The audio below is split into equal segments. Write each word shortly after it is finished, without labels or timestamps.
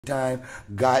time.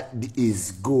 God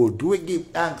is good. We give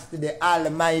thanks to the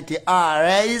Almighty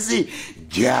R.I.C.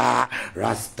 Jah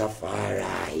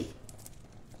Rastafari.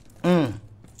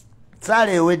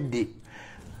 Sale wedde.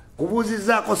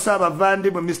 Kubuzizako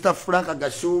Sabavandimwe Mr. Frank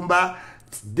Gashumba,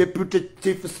 Deputy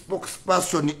Chief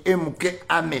Spokesperson MK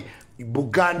Ame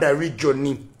Buganda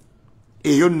Region.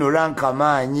 Eyo noranka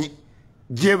manyi.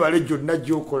 Jebale jonna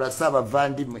jokola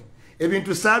Sabavandimwe.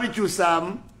 Ebintu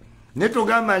sabikyusamu.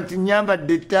 Netogamba nti nyamba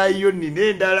detayo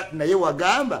ninendala naye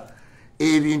wagamba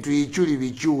ebintu ichuli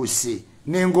bikyuse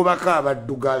nengobaka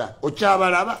abaddugala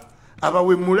okyabalaba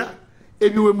abawemula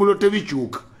ebiwemulo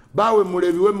tebikyuka bawemula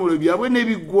ebiwemulo byabwe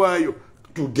nebigwayo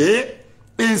today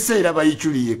enseera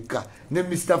bayichuli yekka ne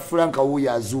Mr. Frank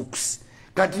Azukusi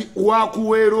kati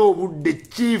wakuweera obudde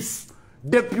Chief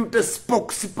Deputy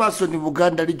Spokesperson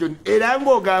Buganda Region era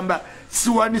ng'ogamba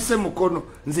siwanise mukono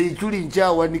nze ichuli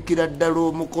nkyawanikira ddala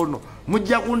omukono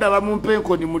mujja kundaba mu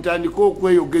mpenkoni mutandika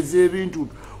okweyogeza ebintu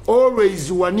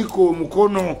always wanika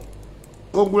omukono.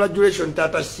 Congratulations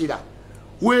Tata Shira,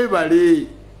 weebale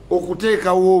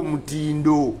okuteekawo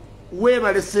omutindo,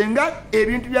 weebale senga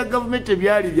ebintu bya gavumenti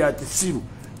byali bya kisiru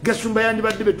Gashumba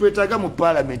yandibadde betwetaaga mu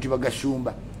parliament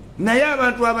bagashumba naye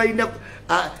abantu abalina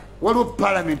waliwo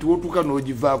parliament wotuuka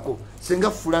n'ogivaako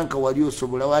senga Frank wali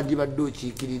osobola wandibadde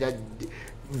okiikirira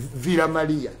Villa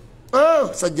Maria.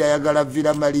 Sajja ayagala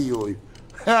Villa Maria oyo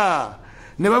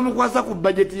ne bamukwasa ku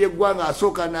bajeti y'eggwanga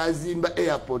asooka n'azimba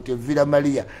airport Villa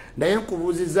Maria naye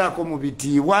nkubuuzizaako mu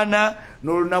bitiibwana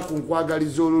n'olunaku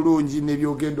nkwagaliza olulungi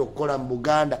n'ebyogenda okukola mu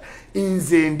Buganda.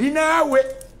 Nze ndi naawe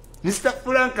Mr.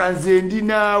 Frank, nze ndi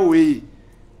naawe.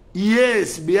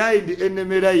 Yes, behind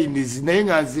enemy lines naye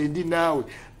nga nze ndi naawe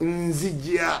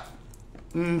nzija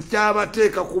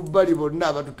nkyabateeka ku bbali bonna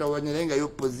abatutawanya naye nga yo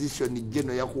position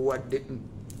geno yakuwadde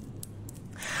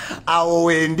awo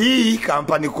wendi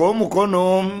kampani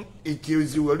k'omukono. It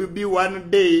will be one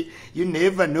day, you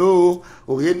never know.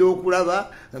 Ogenda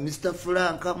okulaba Mr.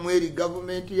 Frank mweri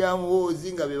government ya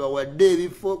Muhoozi nga bebawadde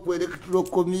ebifo ku electoral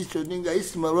commission nga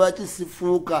Isma lwaki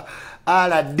sifuuka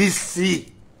RDC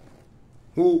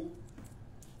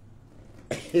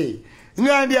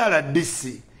nga ndi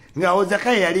RDC nga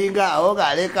ozaka yalinga awo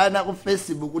galekana ku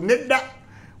Facebook nedda.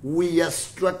 We are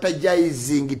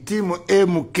strategizing team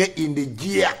MK in the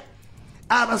year.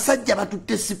 Abasajja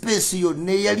batutte space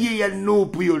yonna yali ya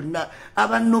nupu yonna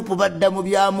abanupu badda mu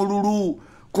bya mululu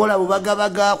kola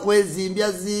bubagabaga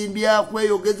kwezimbya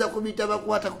kweyogeza ku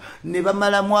bitabakwata ne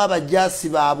bamalamu abajasi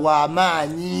baabwe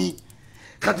amaanyi.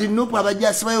 Kati nupu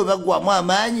abajasi bayo bagwamu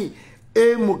amaanyi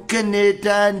MK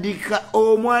netandika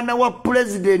omwana wa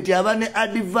president abane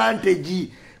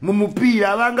advantage mu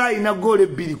mupiira abanga alina goal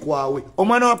ebbiri kwawe.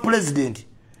 Omwana wa president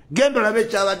gendo labe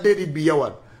kyabadde Libya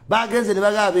wano bagenze ne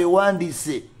bagaba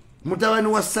bewandiise mutabani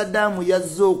wa Saddam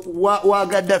yazzo wa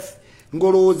Gaddafi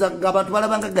ngolowooza ng'abantu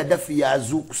balabanga Gaddafi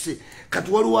yazuukuse.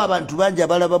 Kati waliwo abantu bangi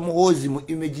abalaba Muhoozi mu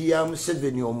image ya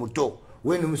Museveni omuto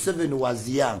when Museveni was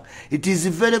young. It is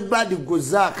very bad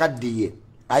goza akaddiye.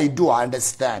 I do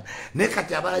understand. Ne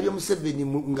kati abalabye Museveni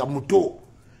nga muto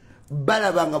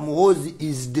balabanga Muhoozi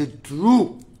is the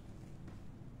true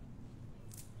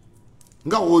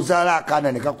nga wozaala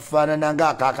akaana ne kakufaanana nga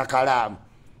akakakalamu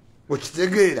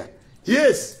okitegeera.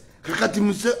 Yes, kakati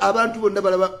abantu bonna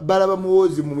balaba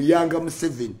Muhoozi mu yanga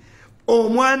Museveni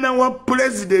omwana wa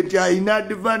president alina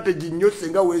advantage nnyo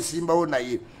senga weesimbawo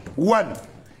naye. One,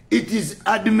 it is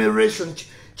admiration,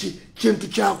 kintu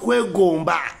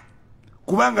kyakwegomba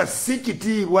kubanga si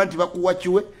kitiibwa nti bakuwa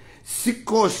kiwe, si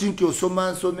koosi nti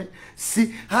osoma nsome,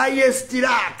 si highest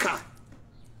rank.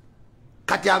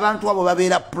 Kati abantu abo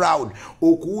babeera proud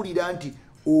okuwulira nti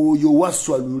oyo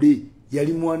Waswalule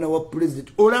yali mwana wa president.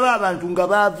 Olaba abantu nga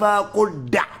bavaako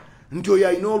dda nti oyo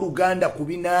alina Oluganda ku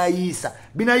Binaayisa.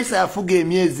 Binaayisa yafuga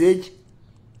emyezi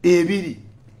ebiri.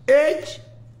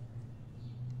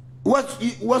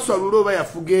 Waswalule oba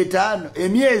yafuga 5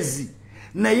 emyezi.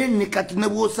 Naye ne kati ne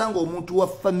bw'osanga omuntu wa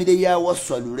famire ya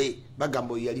Waswalule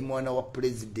bagamba oyo yali mwana wa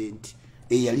president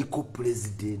eyaliko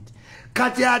president.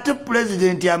 Kati ate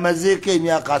president amazeeko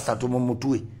emyaka 3 mu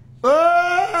mutwe.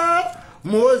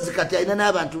 Muhoozi kati alina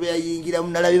n'abantu be yayingira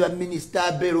munalabe ba minister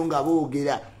abero nga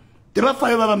boogera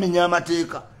tebafaayo babamenya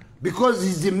amateeka because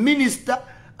is the minister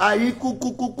ali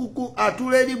kukukukuku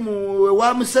atula eri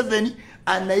wa Museveni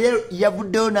naye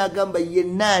yavuddeyo n'agamba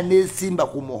yenna aneesimba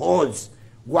ku Muhoozi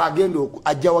gwagenda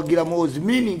ajja wagira Muhoozi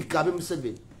meaning kabe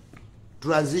Museveni.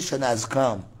 Transition has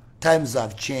come, times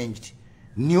have changed,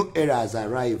 new era has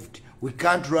arrived. We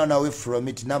can't run away from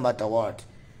it no matter what.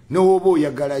 No obo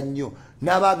yagala nnyo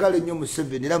n'abaagala ennyo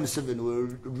Museveni era Museveni will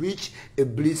reach a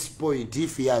bliss point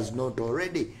if he has not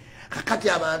already. kakati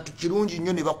abantu kirungi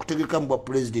nnyo ne bakutegeka mu bwa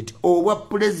president obwa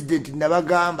president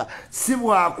nabagamba si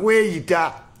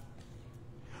bwakweyita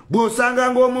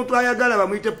bw'osanga ng'omuntu ayagala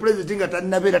bamuyite president nga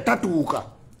tannabeera tatuuka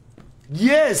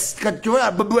yes kati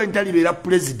kyola Bobi Wine talibeera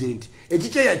president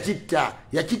ekikye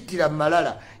yakittira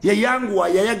Malala yayanguwa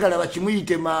yayagala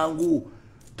bakimuyite mangu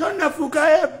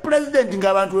tonnafuuka president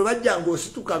ng'abantu bwe bajja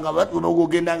ng'osituka nga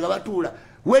bagenda nga batuula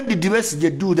when did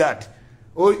Besigye do that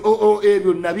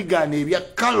ebyo nabigaana ebya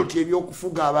kaloti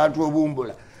ebyokufuga abantu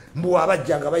obumbula mbu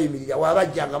wabajja nga bayimirira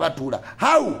wabajja nga batuula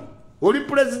how oli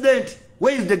president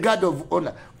where is the guard of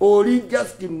honor oli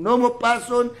just a normal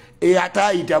person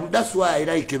atayita that's why I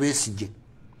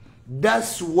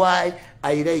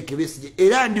like Besigye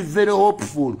era ndi very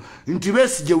hopeful nti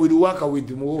Besigye will work with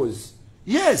Muhoozi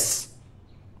yes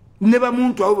neba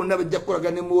muntu abo bonna bajja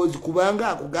kukolaga ne Muhoozi kubanga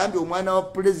akugambye omwana wa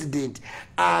president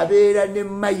abeera ne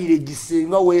mileage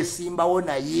singa weesimbawo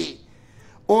naye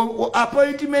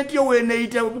appointment yo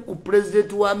weeneyita ku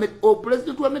president wa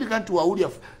America nti wawulya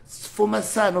former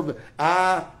son of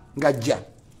ngajja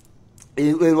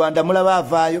Rwanda mulaba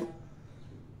avaayo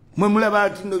mwe mulaba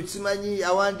ati no simanyi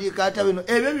awandiika ata bino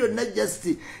ebyo byonna just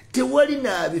tewali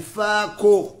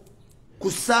naabifaako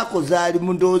ku saako zaali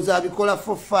mu ndowooza abikola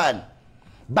for fun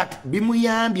but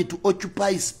bimuyambye to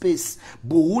occupy space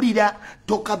buwulira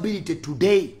talkability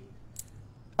today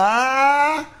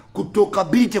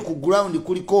kutokability ku ground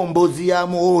kuliko mbozi ya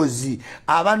Muhoozi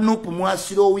abanupu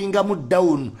mwasiro wingamu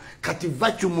down kati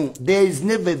vacuum there is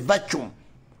never vacuum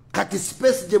kati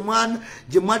space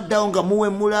je mwaddawo nga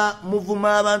muwemula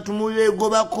muvuma abantu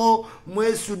mulegobako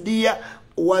mwesudia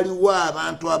waliwo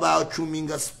abantu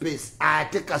abacuminga space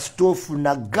ate kastofu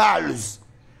na girls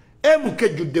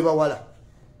mukejjudde bawala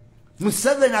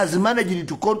Museveni has managed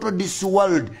to control this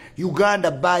world Uganda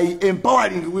by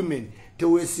empowering women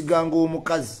tewesiganga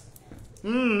omukazi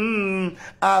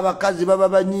abakazi baba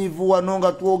banyiivu wano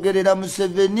nga twogerera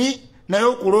Museveni naye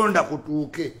okulonda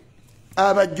kutuuke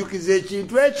abajjukiza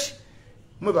ekintu eki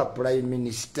mwe ba prime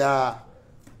minister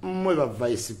mwe ba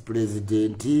vice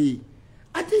president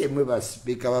ate mwe ba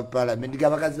speaker wa parliament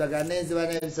gabakazi baganenze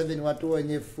bana Museveni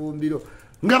watuwonye efumbiro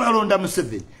nga balonda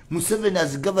Museveni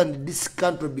has governed this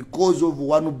country because of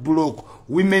one block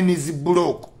women is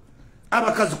block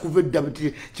abakazi kuvedda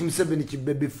buti Museveni ki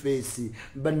baby face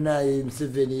banaye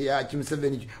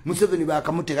Museveni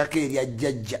bakamutekako erya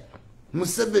jjajja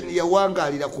Museveni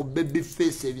yawangalira ku baby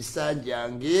face ebisanja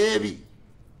ngebi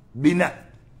bina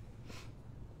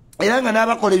era nga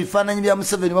n'abakola ebifaananyi bya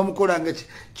Museveni bamukolanga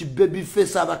ki baby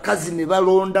face abakazi ne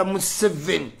balonda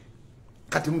Museveni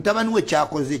kati mutabani we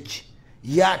kyakoze ki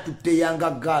yatutte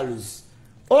younger girls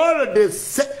all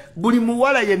the buli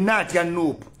muwala yenna atya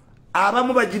Nuupu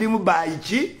abamu bagirimu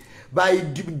bayiki by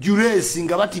duress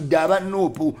nga batidde aba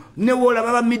Nuupu ne wola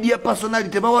baba media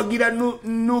personality bawagira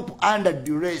Nuupu under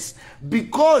duress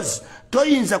because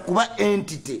toyinza kuba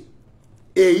entity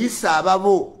eyisa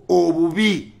ababo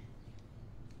obubi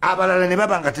abalala ne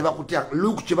babanga tebakutya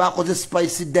look kyebakoze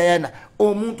Spice Diana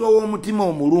omuntu ow'omutima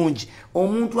omulungi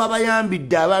omuntu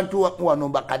abayambidde abantu wano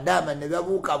bakadama ne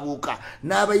babuukabuuka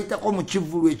n'abayitako mu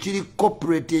kivulu ekiri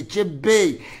corporate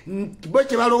ekyebbeeyi bo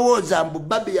kye balowooza mbu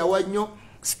babi yawa nnyo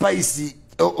Spice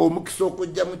omukisa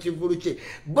okujja mu kivulu kye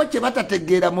bo kye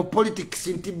batategeera mu politics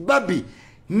nti babi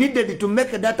needed to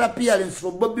make that appearance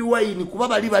for Bobi Wine kuba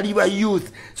bali ba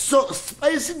youth so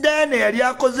Spice Diana yali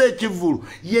akoze ekivulu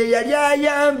ye yali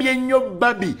ayambye nnyo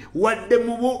babi wadde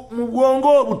mu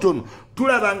bwongo obutono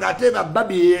tulaba nga ate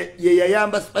babi ye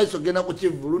yayamba Spice ogenda ku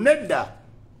kivulu nedda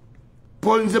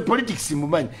nze politics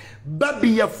mumanyi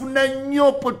babi yafuna nnyo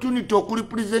opportunity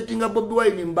okurepresentinga Bobi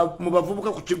Wine mu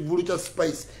bavubuka ku kivulu kya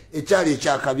Spice ekyali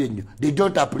ekyakabi ennyo they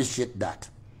don't appreciate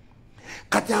that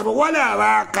kati abawala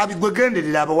abakabi gwe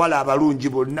genderera abawala abalungi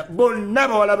bonna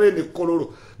abawala bene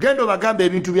kololo gendo bagamba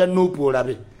ebintu bya Nuupu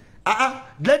olabe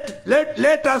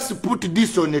let us put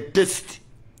this on a test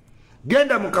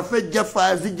genda mu kafe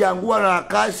Jaffazi janguwa na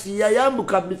akasi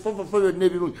yayambuka bifofofo byonna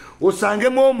ebirungi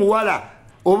osangemu omuwala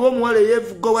oba omuwala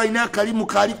yevuga walina akalimu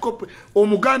kaliko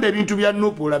omugamba ebintu bya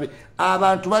Nuupu olabe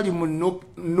abantu bali mu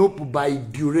Nuupu by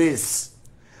duress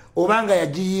obanga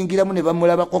yagiyingiramu ne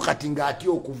bamulabako kati ng'atya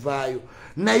okuvaayo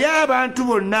naye abantu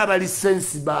bonna abali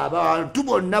sensible abantu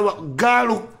bonna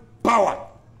girl power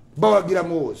bawagira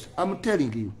Muhoozi I'm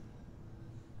telling you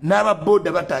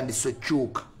n'ababoda batandise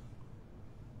okyuka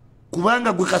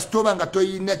kubanga gwe kasitoba nga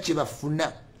toyina kye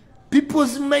bafuna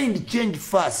people's mind change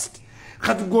fast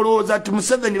kati golowooza ati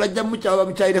Museveni bajja mukyaba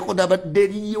bamukyayireko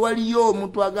nabadde waliyo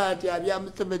omuntu agaa ati abya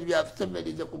Museveni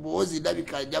byafusemerize ku Muhoozi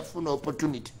ndabika ajafuna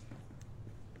opportunity.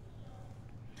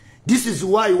 This is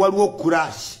why waliwo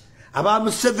crash aba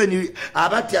Museveni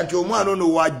abati anti omwana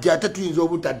ono wajja tatuyinza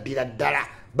obutaddira ddala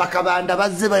bakabanda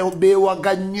bazze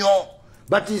beewaga nnyo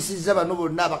batisiza bano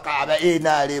bonna bakaba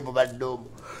NRM baddomo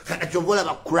kanachobola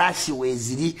ba crash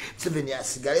weziri Museveni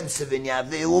asigale Museveni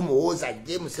aveewo muwoza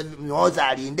ajje Museveni muwoza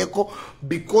alindeko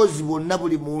because bonna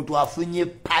buli muntu afunye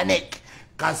panic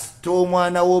kasito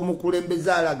omwana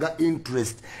w'omukulembeze alaga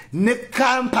interest ne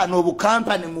kampani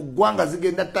obukampani mu ggwanga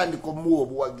zigenda tandika omuwa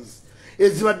obuwagizi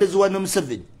ezibadde ziwane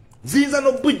Museveni zinza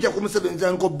n'obujja ku Museveni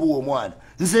zanko buwa omwana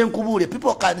nze nkubuule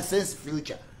people can sense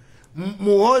future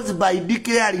muhozi by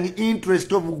declaring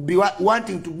interest of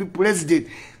wanting to be president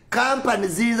company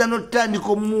zinza n'otandika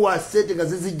omuwa sente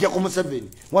zizijja ku Museveni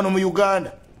wano mu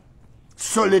Uganda.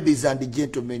 So ladies and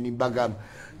gentlemen mbagamba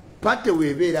pate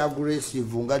webeera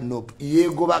aggressive nga NUP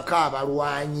yegobako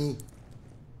abalwanyi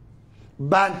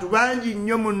bantu bangi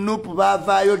nnyo mu NUP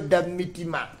baavaayo dda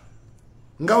mitima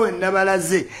nga we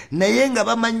nabalaze naye nga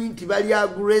bamanyi nti bali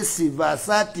aggressive,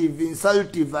 assertive,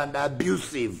 insultive and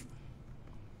abusive.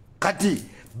 Kati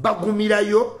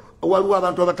bagumirayo waliwo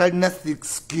abantu abatalina thick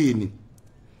skin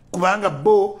kubanga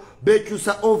bo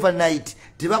bekyusa overnight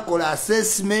tebakola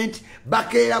assessment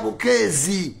bakeera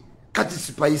bukeezi kati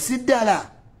sipaisi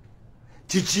ddala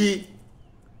kiki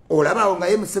olabawo nga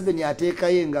ye Museveni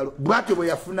ateekayo engalo bwatyo bwe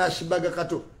yafuna ashibaga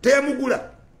kato temugula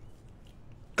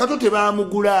kato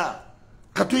tebamugula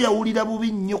kato yawulira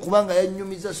bubi nnyo kubanga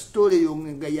yanyumiza story eyo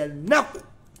nga yanaku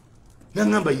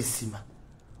nangamba Isma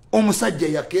omusajja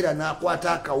yakeera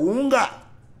n'akwata akawunga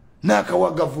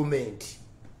n'akawa gavumenti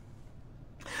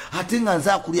ate nga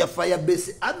nze akulya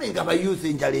firebase amenga ba youth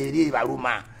enjala eri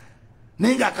baluma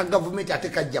nenga aka gavumenti ate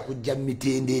kajja kujja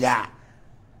mitendera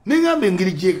nengamba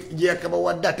engeri gye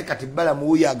yakabawadde ate kati bala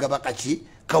muwuyo agaba kaki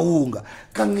kawunga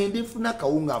kangende funa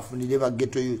kawunga afunire ba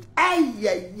ghetto youth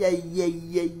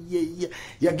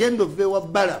yagenda oveewa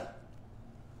bala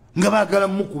nga baagala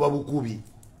mukuba bukubi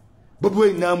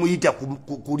bobwe namuyita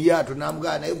ku lyato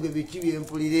namugana naye gwe biki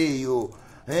byempulira eyo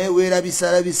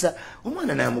weerabisa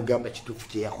omwana namugamba kituufu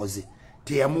kye yakoze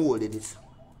teyamuwolereza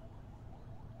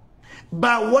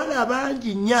bawala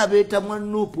bangi nnyo abeetamwa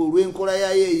NUP olw'enkola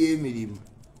yayo ey'emirimu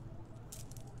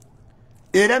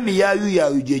era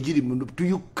miyayu gye giri mu NUP.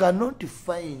 You cannot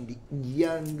find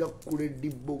young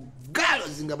credible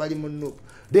girls nga bali mu NUP.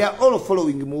 They are all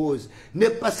following Muwozi. Ne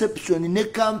perception, ne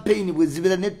campaign bwe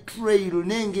zibera, ne trail,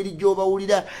 n'engeri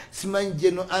gy'obawulira simanyi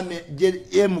geno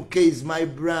MK is my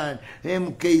brand,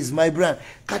 MK is my brand.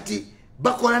 Kati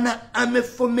bakolana ame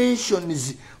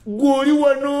formations gwoli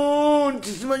wano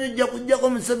nti simanyi ojja kujjako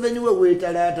Museveni we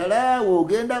weetalatala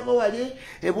wogendako wali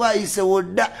ebwayise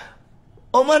wodda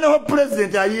omwana wa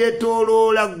president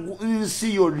ayetoloola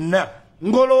nsi yonna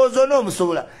ngolowooza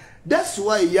n'omusobola. That's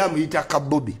why yamuyita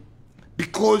Kabobi,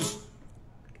 because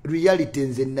reality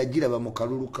nze nagiraba mu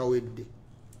kalulu kawedde.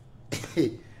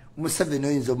 Museveni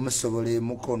oyinza omusobola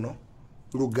emukono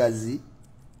Lugazi,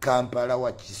 Kampala,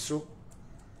 Wakiso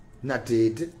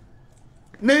Nateete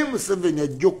naye Museveni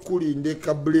ajja okukulinda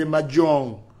Kabulema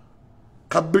Jong,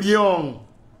 Kabulyong,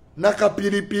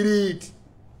 Nakapiripiriti,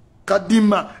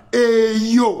 Kadima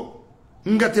eyo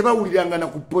nga tebawuliranga na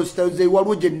ku posta ze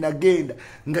waliwo gye nagenda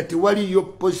nga tewaliyo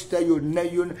posta yonna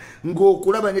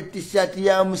ng'okulaba ne t-shirt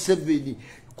ya Museveni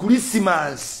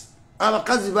Christmas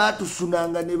abakazi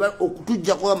batusunanga ne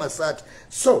okutujjako amasaati.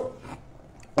 So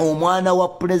omwana wa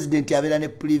president abeera ne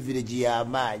privilege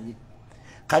y'amaanyi.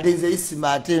 Kati nze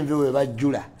Isma ate nve we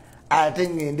bajjula ate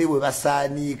ngende we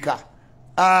basaaniika.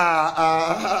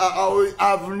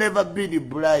 I've never been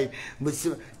blind.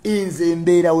 Inze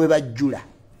mbeera we bajjula.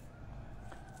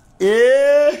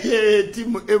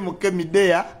 Timu MK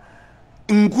Midea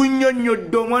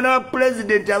nkunyonyodde omwana wa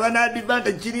president abana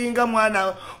advantage kiringa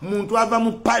mwana muntu ava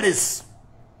mu palace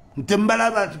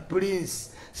ntembalaba nti prince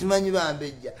simanyi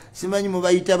bambejja simanyi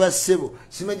mubayita bassebo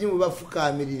simanyi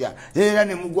mubafukamirira era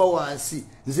ne mugwa wansi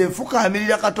nze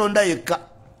nfukamirira Katonda yekka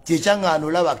kyekyangano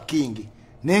olaba king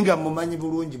nenga mumanyi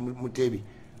bulungi Mutebi.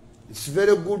 It's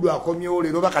very good akomyewo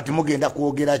leero bakati mugenda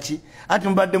kwogera ki ati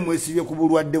mbadde mwesibye ku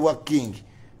bulwadde bwa king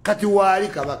kati waali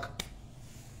kabaka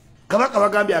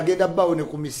bagambye agenda bawo ne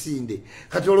ku misinde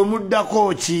kati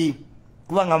olumuddako ki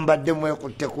kubanga mbadde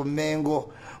mwekutte ku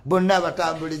Mengo bonna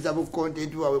abatambuliza bu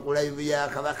content wawe ku live ya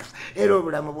kabaka era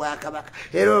obulamu bwa kabaka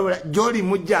era joli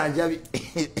mujjanjabi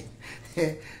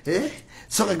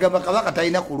so kabaka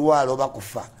talina kulwala oba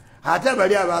kufa ate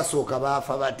bali abasooka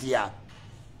baafa batya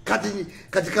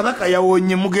kati kabaka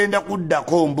yawonye mugenda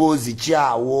kuddako mboozi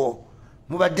kyawo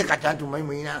mubadde katantu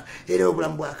mwina era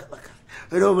obulamu bwa kabaka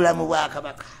era obulamu bwa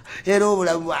kabaka era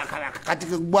obulamu bwa kabaka kati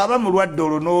bwaba mulwadde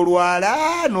olwo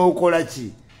n'olwala n'okola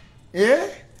ki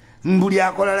mbuli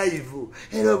akola live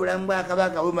era obulamu bwa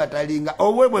kabaka bumatalinga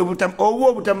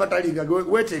obwo butamatalinga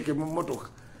weteeke mu motoka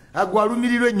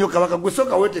agwalumirirwe ennyo kabaka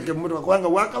gwesoka weteeke mu motoka kubanga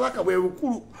bwakabaka bwe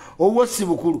bukulu obwo si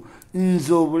bukulu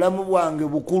nze obulamu bwange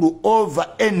bukulu over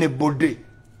anybody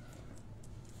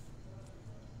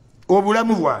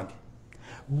obulamu bwange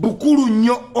bukulu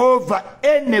nnyo over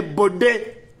anybody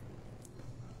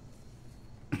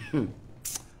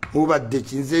ubadde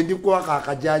kinze ndi kwaka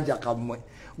akajanja kamwe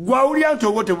gwawulya nti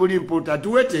obwo tebuli important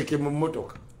weteeke mu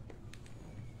motoka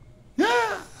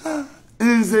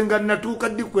nze nga natuuka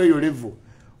ddi kweyo levo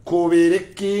kobeere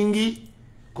kingi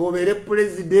kobeere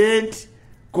president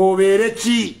kobeere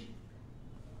ki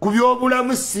ku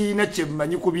byobulamu siina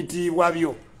kyemmanyi ku bitiibwa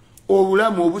byo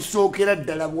obulamu obusookera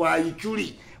ddala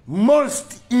bwayiculi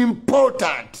most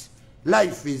important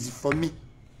life is for me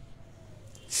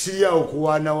siriawo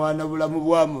kuwaanawaana bulamu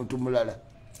bwa muntu mulala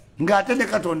ng'ate ne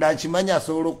katonda akimanya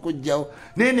asobola okujjawo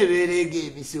naye ne beereega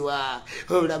emisiwa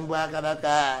obulamu bwa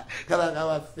kabaka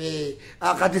waffe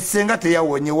akati senga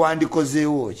teyawonye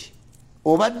wandikozeewo ki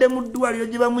obadde mu ddwaliro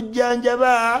gye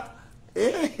bamujjanjaba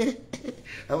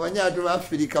amanyi atu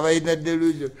baafirika balina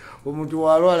delusion omuntu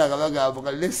walwala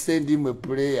kabagamba let's send him a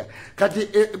prayer kati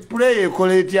prayer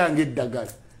ekola etya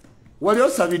ng'eddagala wali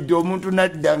osabidde omuntu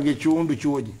nadda ng'ekiwundu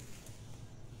kiwoje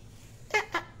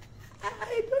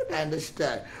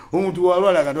understand omuntu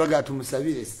walwala katwaga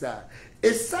tumusabire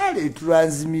esaala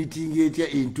etransmitting etya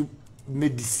into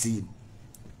medicine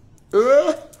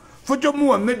focho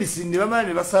muwa medicine ne bamala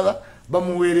ne basaba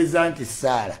bamuweereza nti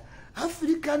saala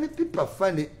African people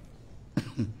funny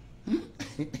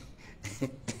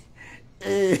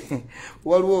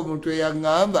waliwo omuntu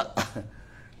eyaŋŋamba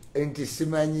nti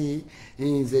simanyi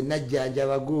nze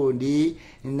najjanjaba gundi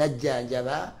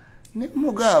najjanjaba ne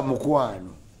mugaba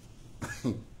mukwano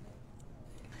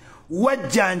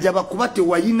wajjanjaba kuba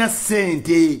tewayina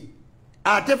ssente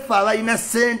ate ffe abalina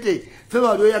ssente ffe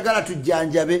bali oyagala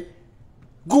tujjanjabe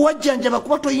gwe wajjanjaba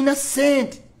kuba toyina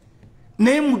ssente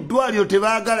naye mu ddwaliro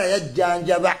tebaagala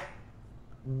yajjanjaba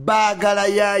baagala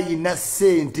yayina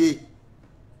ssente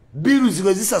biru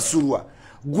zibe zisasulwa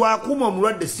gwakuma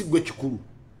omulwadde si gwe kikulu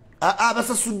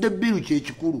abasasudde biru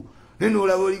kyekikulu naye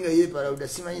noolaba oli nga yeepalawuda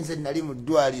simanyi nze nali mu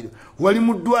ddwaliro wali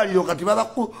mu ddwaliro kati baba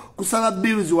kusaba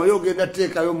biruzi wali ogenda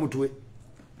teekayo omutwe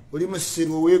oli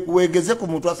musiru weegeze ku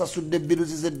muntu asasudde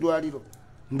biruzi z'eddwaliro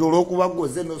ndolwokuba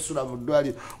gwoze nosula mu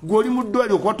ddwaliro gw'oli mu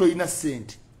ddwaliro kuba toyina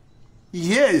ssente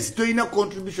yes toyina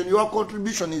contribution your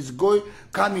contribution is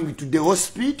coming to the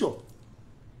hospital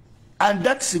and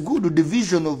that's a good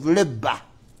division of labor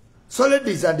so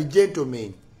ladies and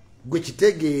gentlemen gwe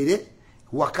kitegeere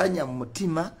wakanya mu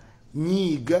mutima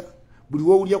nyiiga buli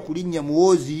wowulya kulinnya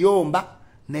muwoozi yomba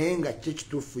naye nga kye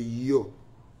kituufu yo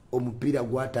omupiira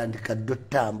gwatandika dde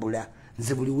otambula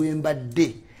nze buli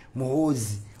wembadde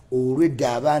muwoozi olwedde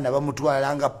abaana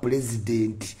bamutwala nga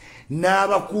pulezidenti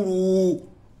n'abakulu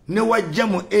ne wajja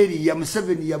mu area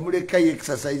Museveni yamulekayo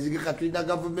exercise ge katulina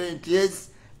gavumenti yes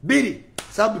biri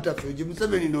sabutafuji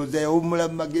Museveni ndowooza yawummula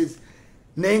mu magezi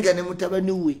naye nga ne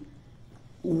mutabani we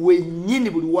wennyini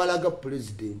buli walaga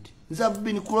pulezidenti nze have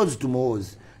been close to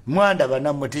muwoozi mwandaba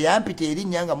nammwe teyampita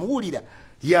erinnya nga muwulira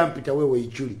yampita wewe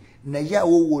ichuli naye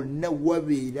awo wonna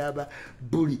wabeera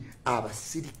buli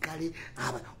abasirikale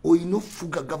oyina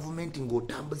ofuga gavumenti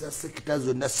ng'otambuza sekita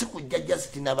zonna si kujja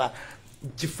just naba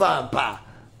kifampa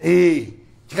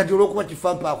kikati olwokuba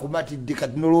kifampa akumatidde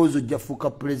kati nolowooza ojja fuuka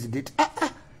pulezidenti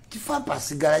kifampa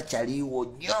asigala kyaliiwo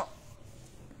nnyo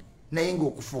naye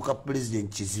ng'okufuuka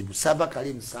pulezidenti kizibu saba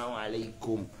kalimu salamu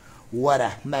alaikum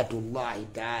warahmatullahi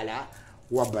taala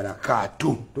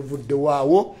wabarakatu tuvudde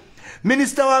waawo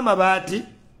minisita wa Mabaati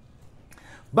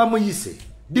bamuyise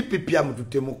DPP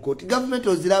amutute mu kkooti gavumenti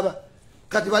oziraba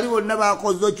kati bali bonna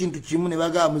bakoze ekintu kimu ne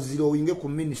bagamba muzira oyinge ku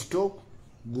minisita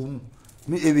gumu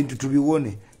ebintu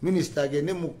tubiwone minisita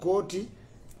agende mu kkooti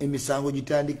emisango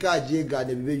gitandika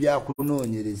ajeegaane bibe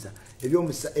byakunoonyereza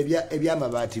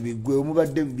eby'Amabaati biggwe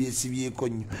omubadde mu byesibyeko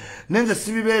nnyo nenze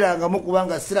sibibeerangamu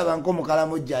kubanga siraba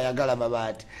nk'omukalamojja ayagala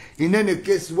Mabaati in any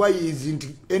case why isn't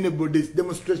anybody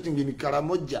demonstrating in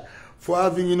Karamoja for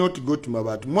having not got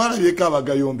Mabaati mwalabyeko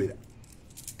abagayombera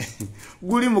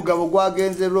guli mugabo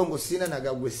gwagenze rongo sina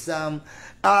nagagwesaamu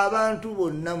abantu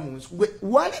bonna mu nsi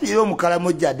walibyero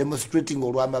omukalamoja demonstrating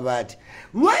olw'Amabaati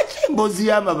lwaki emboozi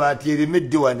y'Amabaati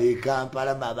eremedde wano e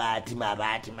Kampala Mabaati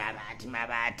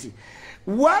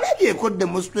walabyeko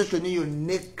demonstration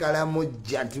yonna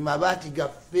ekkalamoja nti Mabaati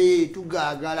gaffe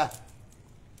tugaagala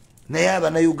naye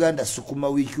abannayuganda sukuma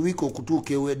wiiki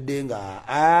okutuuka ewedde nga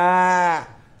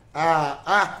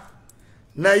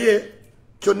naye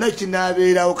kyonna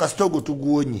kinaabeerawo kasitogo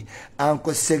tuguwonye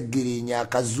anko Seggirinya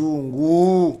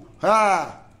akazungu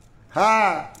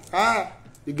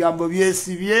bigambo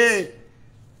byesibidde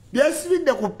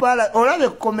ku paala olabe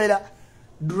ekkomera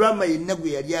drama yenna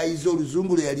gwe yali ayize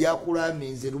oluzungu lwe yali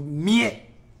akulaminze lumye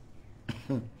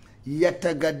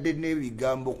yatagadde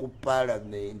n'ebigambo ku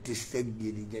paalamenti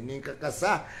Seggirinya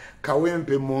nenkakasa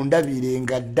Kawempe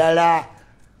mundabirenga ddala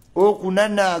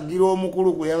okunanaagira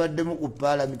omukulu kwe yabaddemu ku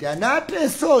paalamenti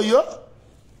anaateesa oyo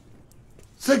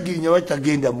Seggirinya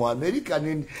watagenda mu America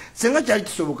senga kyali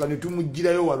kisoboka ne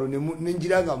tumugirayo wano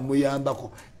nenjira nga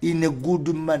muyambako in a good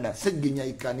manner. Seggirinya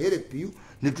I can help you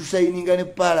ne tusayininga ne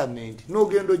parliament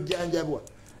n'ogenda ojjanjabwa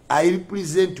I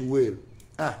represent well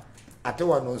ate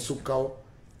wano nsukkawo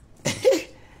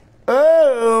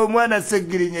omwana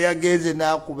Seggirinya yagenze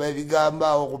n'akuba ebigambo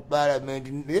awo ku parliament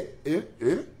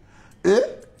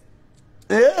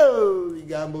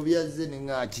bigambo byazze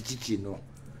nga kiki kino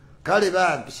kale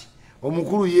bambi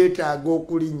omukulu yeetaaga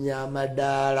okulinnya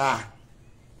amadaala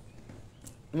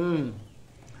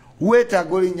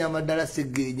weetaaga olinnya amadaala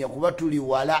Seggirinya kuba tuli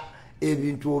wala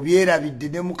ebintu obyerabidde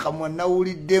ne mukamwa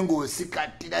nawulidde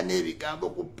ng'osikattira n'ebigambo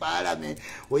ku paalamenti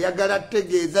oyagala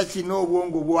tegeeza kino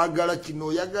obwongo bwagala kino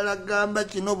oyagala gamba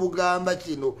kino bugamba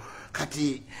kino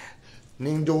kati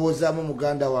nindowoozaamu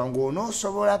muganda wange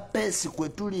onoosobola peesi kwe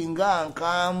tulinga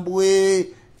nkambwe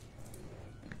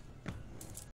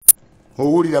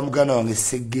owulira muganda wange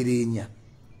Seggirinya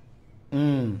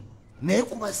naye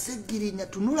kuba Seggirinya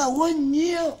tunulawo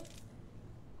nnyo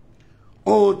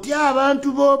otya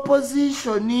abantu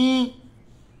b'opozitioni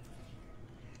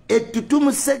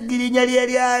ettutumu Seggirinya lye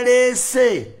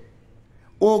lyaleese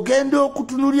ogenda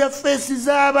okutunulya feesi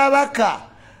z'ababaka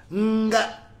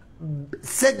nga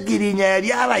Seggirinya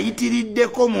yali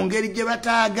abayitiriddeko mu ngeri gye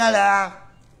bataagala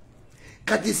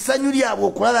kati ssanyu lyabwe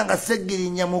okulaba nga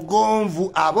Seggirinya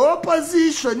mugonvu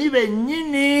ab'opozitioni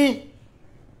bennyini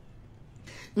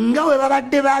nga we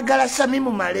babadde baagala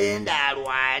Shamimu Malenda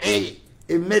alwale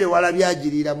emmere walabye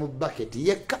agiriira mu baketi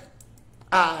yekka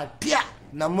atya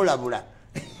namulabula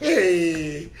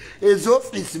ezo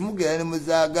ofiisi mugera ne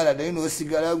muzaagala naye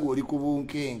n'osigala ng'oli ku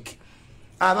bunkenke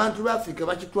abantu ba Africa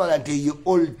bakitwala nti ye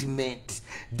ultimate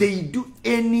they do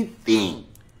anything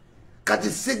kati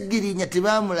Seggirinya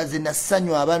tebamulaze na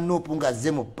ssanyu abanuupu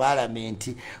ng'azze mu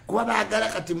paalamenti kuba baagala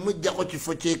kati mujjako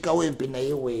kifo ky'e Kawempe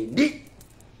naye wendi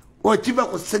okiva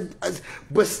ku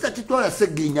bwe sitakitwala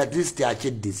Seggirinya at least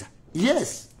akyeddiza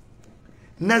yes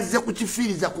nazze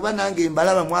kukifiiriza kuba nange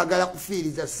mbalaba mwagala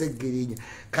kufiiriza Seggirinya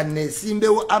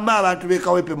kaneesimbewo ama abantu b'e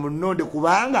Kawempe mu nnonde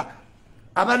kubanga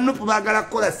abanupu baagala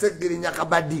kukola Seggirinya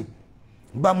kabadi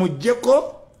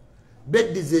bamuggyeko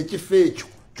beddiza ekifo ekyo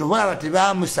kyobalaba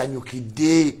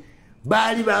tebamusanyukidde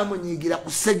baali bamunyiigira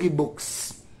ku Segibox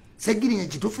Seggirinya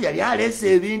kituufu yali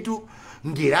aleese ebintu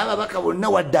ng'era ababaka bonna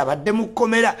wadde abadde mu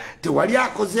kkomera tewali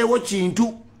akozeewo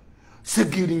kintu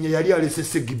Seggirinya yali aleese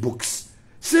Segibox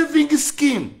saving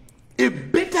scheme a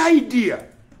better idea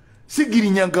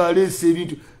Seggirinya ng'aleese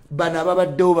ebintu bano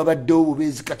babaddewo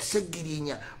bubeezi kati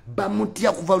Seggirinya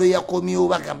bamutya kuva lwe yakomyewo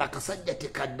bagamba akasajja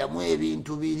tekaddamu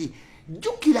ebintu biri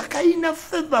jjukira kayina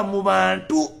feva mu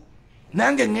bantu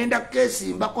nange ngenda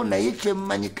kesimbako naye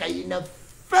kyemmanyi kayina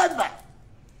feva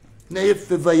naye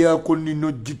feva yaako nina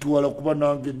ogitwala kuba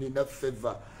nange nina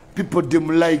feva people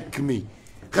them like me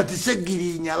kati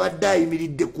Seggirinya abadde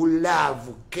ayimiridde ku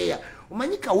love care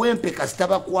omanyi Kawempe kasita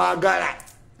bakwagala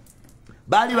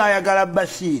baali bayagala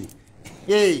Bashir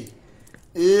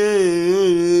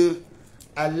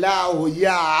Allahu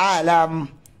ya'lam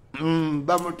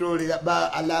bamutolera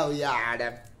Allahu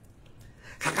ya'lam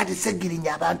kakati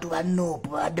Seggirinya abantu banoopu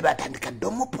babadde batandika dde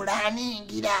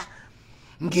omupulaningira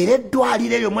ng'era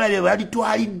eddwaliro eryo mulabye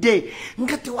balitwalidde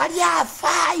nga tewali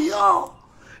afaayo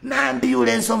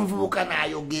n'ambyulensi omuvubuka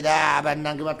n'ayogera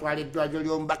bannange batwala eddwaliro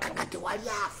ly'omubaka nga tewali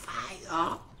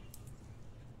afaayo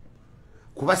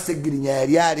kuba Seggirinya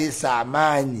yali aleese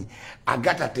amaanyi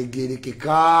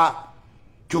agatategerekeka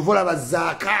kyova olaba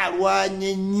Zaaka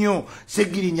alwanye nnyo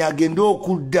Seggirinya agenda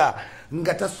okudda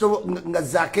nga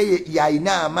Zaaka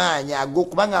yalina amaanyi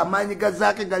ag'okubanga amaanyi ga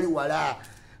Zaaka gali wala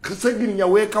Seggirinya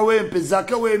w'e Kawempe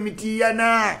Zaaka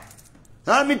w'emitiyana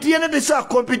mitiyana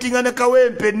tesaakompitinga ne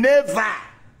Kawempe never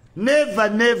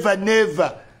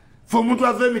fe omuntu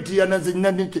ava emitiyana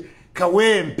zenyina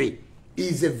Kawempe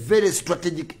is a very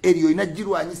strategic area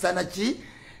inagirwanyisa naki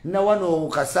na wano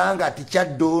Kasanga ati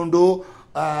Kyaddondo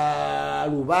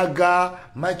Lubaga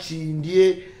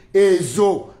Makindye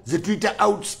ezo zetuyita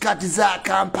outskirt za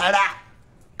Kampala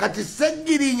kati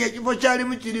Seggirinya ekifo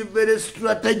kyalimu kiri very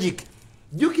strategic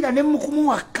jjukira ne mu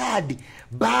kumuwa kaadi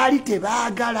baali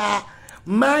tebaagala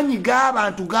maanyi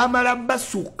g'abantu gamala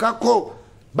basukkako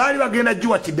baali bagenda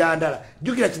jiwa Kidandala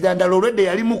jukira Kidandala olwedde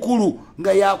yali mukulu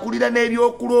nga yakulira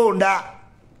n'ebyokulonda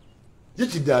ye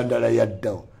Kidandala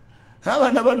yaddawa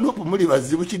abaana ba Nuupu muli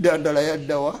bazibu Kidandala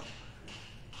yaddawa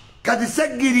kati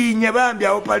Segirinya bambi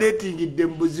operatingidde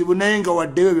mu buzibu naye nga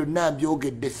waddeyo byonna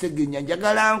mbyogedde Segirinya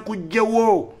njagala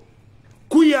nkugjewo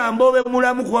kuyamba obe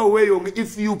mulamu kuba weeyonge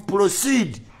if you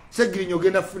proceed Segirinya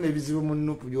ogenda funa ebizibu mu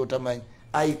Nuupu by'otamanyi.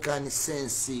 I can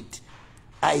sense it,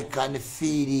 I can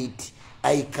feel it,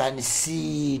 I can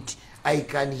see it, I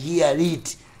can hear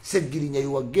it. Segirinya,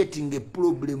 you are getting a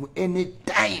problem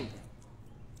anytime.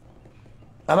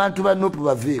 Abantu ba Nuupu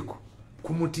baveeko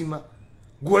ku mutima.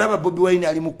 Gwolaba Bobi Wine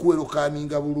ali mu kuwero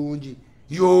kaminga bulungi.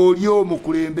 Yoli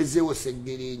omukulembezewo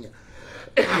Segirinya.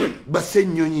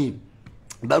 Basennyonyi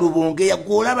balubonge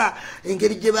yagolaba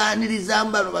engeri gye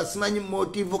baanirizamu bano basimanyi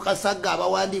motivu Kasaga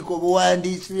abawandiika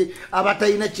obuwandiisi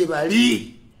abatayina kye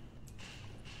bali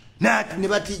naati ne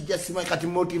batijja simanyi kati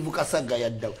motivu Kasaga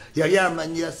yaddawo yali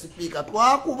amanyira sipiika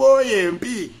twakubooya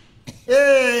empi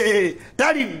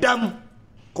taliddamu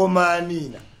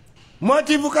komaaniina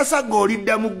motivu Kasaga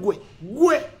oliddamu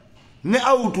gwe ne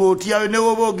auto otya ne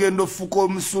woba ogenda ofuka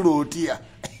omusula otya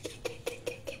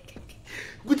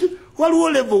waliwo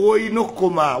levo woyina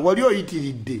okukoma wali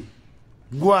oyitiridde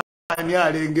gwani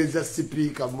alengeza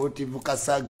sipiika motivu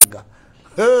Kasaga.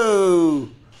 Oh,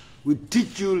 we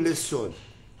teach you lesson.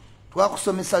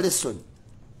 Twakusomesa lesson.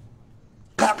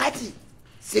 Kakati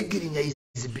Segirinya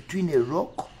is between a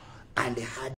rock and a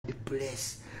hard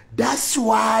place. That's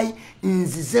why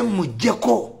nzize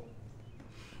mujjeko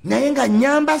naye nga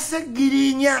nyamba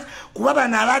Segirinya kuba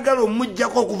bano abagala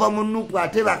omujjako okuva mu Nuupu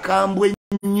ate bakambwe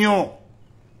nnyo.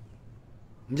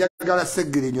 Njagala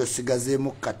Segirinya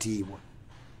osigazeemu katiibwa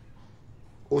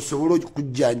osobola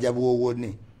okujjanjaba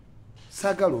owone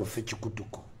saagala ofe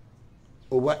kikutuko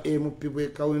obwa MP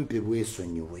bw'ekawempe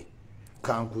bwesonyiwe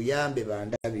kankuyambe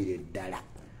bandabire ddala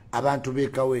abantu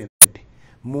b'ekawempe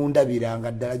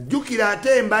mundabiranga ddala jjukira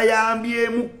ate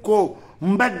mbayambyemukko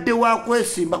mbadde wa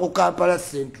kwesimba ku Kampala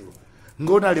Central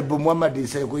ng'Honorable Muhammad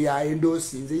Nseko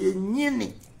yaendoosinze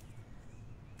yennyini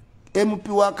MP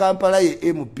wa Kampala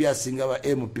ye MP asinga ba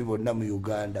MP bonna mu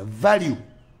Uganda. Value.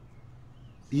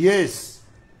 Yes.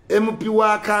 MP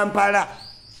wa Kampala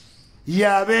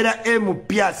yabeera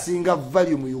MP asinga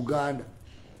value mu Uganda.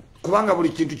 Kubanga buli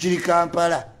kintu kiri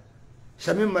Kampala.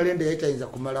 Shamimu Malende yayitayinza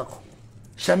kumalako.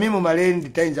 Shamimu Malende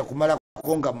tayinza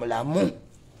kumalako nga mulamu.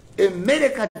 Emmere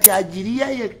kati agiriya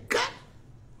yekka.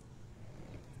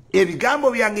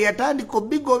 Ebigambo byange yatandika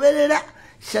obigoberera.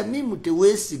 Shamimu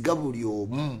teweesiga buli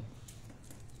omu.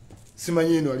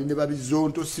 Simanyi eno aline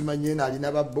babizonto simanyi eno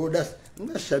alina baboda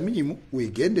nga Shamimu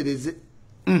wegendereze.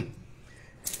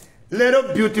 Lero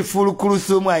beautiful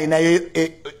Kulusumu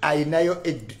ayinayo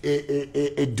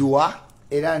edua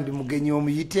era ndi mugenyi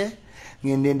omuyite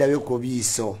ngende ndabe ko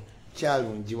biso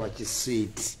kyalungi wa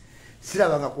kisweet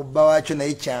sirabanga kubba wacho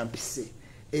naye kyampise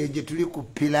eje tuli ku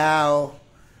pilao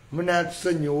muna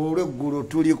tusonyo olweggulu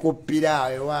tuli ku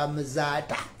pilao wa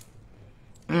muzata.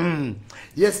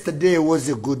 Yesterday was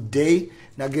a good day.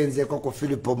 Nagenze ko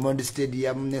Philip Omondi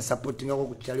Stadium ne supporting ko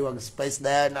kuchali wa Spice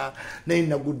Diana na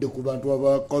ina good ku bantu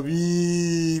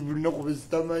abakabi no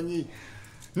kubisitamanyi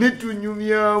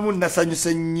nitunyumyamu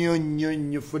nasanyuse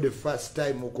nnyo for the first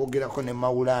time okogera ko ne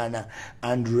Maulana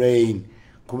and Rain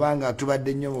kubanga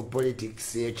tubadde nnyo mu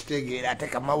politics ekitegeera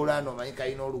ateka Maulana omanyika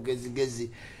ino olugezigezi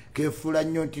kefula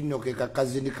nnyo tinno ke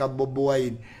kakazini ka Bob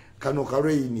Wine kano ka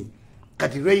Rain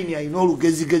kati Rain ayina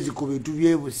olugezigezi ku bintu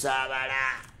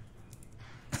byebusaabala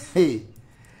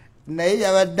naye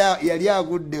yabadda yali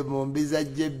agudde mu mbiza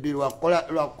jebbi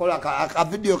lwakola ka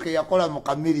video ke yakola mu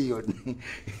kamiliyoni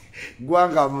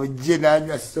gwanga mujje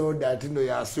nanywa soda atino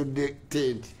yasudde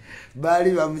tent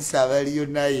bali bamusabaliyo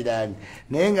Nailand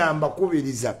naye nga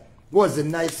mbakubiriza was a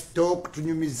nice talk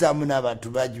tunyumizamu n'abantu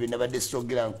bajibe nabadde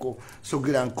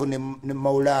sogeranko ne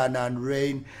Maulana and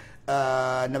Rain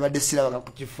nabadde sirabanga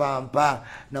ku kifampa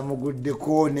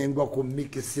namuguddeko nengwa ku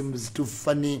Mickey Sims too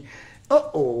funny.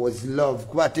 Was love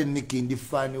kuba ate Mickey ndi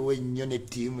fani wennyo ne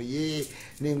team ye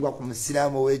nengwa ku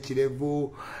musiramu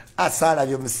w'ekirevu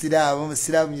asalabye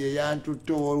musiramu ye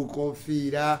yantuto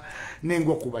olukofiira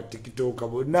nengwa ku batikitoka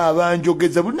bonna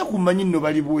abanjogeza bonna kumanyi nno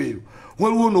bali bweru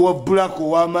waliwo no wa black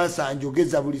ow'amaaso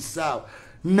anjogeza buli ssaawa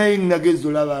naye nageza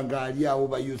olaba nga ali awo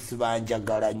bayusi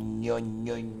banjagala nnyo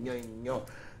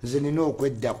nze nina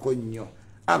okweddako nnyo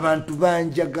abantu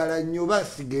banjagala nnyo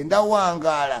basigenda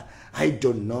wangaala I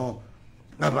don't know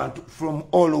abantu from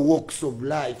all walks of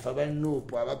life,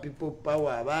 abanupu, aba people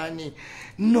power, abani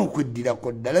n'okuddira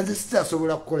ko ddala. Nze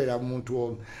sitasobola kukolera muntu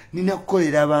omu, nina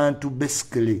kukolera abantu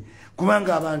basically.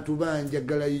 Kubanga abantu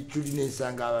banjagala yichuli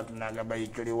n'ensanga abantu nagamba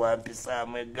yichuli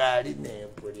wampisaamu eggaali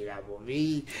n'empulira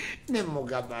bubi ne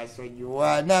mugamba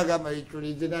asonyiwa nagamba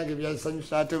yichuli nze nange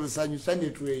byansanyusa ate busanyusa ne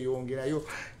tweyongerayo.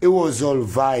 It was all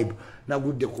vibe.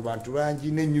 Nagudde ku bantu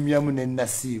bangi n'ennyumyamu ne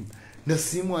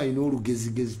Nasimu alina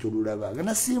olugezigezi tolulabanga.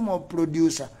 Nasimu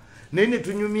producer naye ne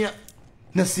tunyumya.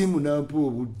 Nasimu nampa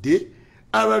obudde.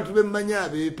 Abantu bemmanya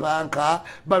abeepanka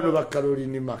bano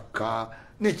bakalolini makka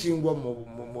nekingwa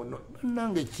muno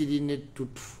nange kirine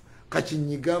tutu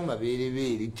kakinyiga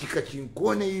amabeerebeere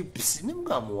kikakinkone ipisi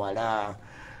nimugamuwala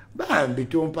bambi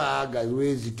tompa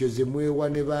agazwezityo zemwewa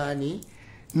ne baani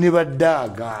ne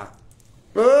baddaaga.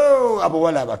 Oh,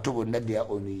 abawala abato bonna they are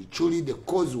on Ichuli. The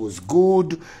cause was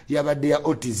good. Yabadde ya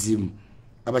autism.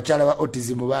 Abakyala ba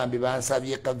autism bambi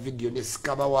bansabye ka video ne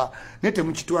sikabawa nete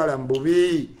mukitwala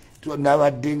mbubi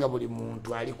nabadde nga buli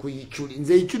muntu ali ku Ichuli.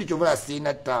 Nze Ichuli kyovala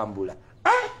sina tambula.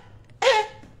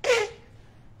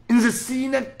 Nze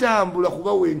sina tambula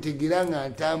kuba wentegera nga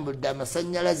ntambudde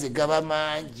amasannyalaze gaba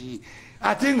mangi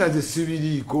ate nga nze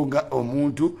sibiriiko nga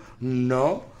omuntu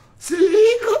no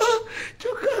sibiriiko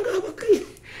kyokanga bakaye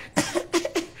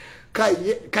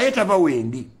kaye tava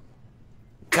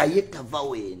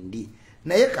wendi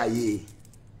naye kaye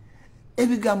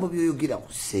ebigambo byoyogera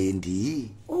ku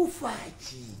sendi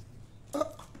ofaaki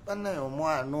banaye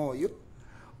omwana oyo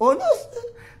ono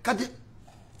kati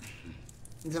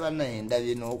nze banaye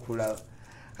ndabye n'okulaba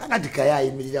kakati kaye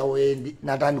ayimirira wendi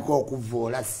natandika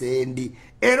okuvoola sendi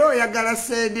era oyagala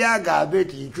sendi agambe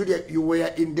nti you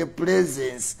were in the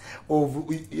presence of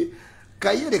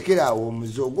kaye lekerawo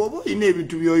omuzogo oba olina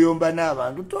ebintu byoyomba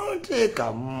n'abantu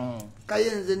tonteekamu.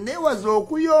 Kaye nze neewaza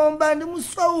okuyomba ndi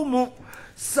musawumu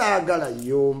saagala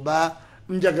yomba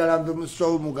njagala mbe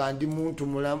musawumu nga ndi muntu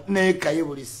mulamu naye kaye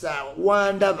buli ssaawa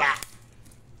wandaba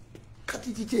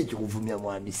kati kiki ekikuvumya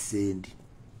mwami sendi?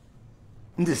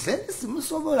 Nze sendi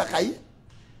simusobola kaye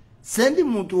sendi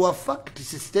muntu wa fact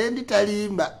si sendi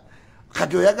talimba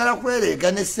kati oyagala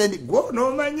kwereega ne sendi gwo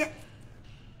n'omanya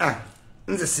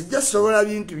nze sijja sobola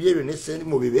bintu byebyo ne sendi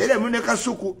mubibeeremu ne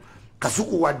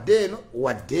kasuku wadde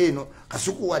eno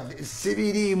kasuku wadde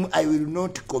sibiriimu. I will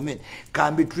not comment.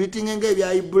 Can be treating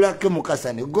ng'ebyayibulake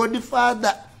mukasa ne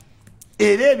Godfather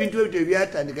era ebintu ebyo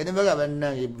byatandika ne bagamba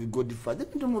bannange Godfather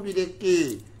ebintu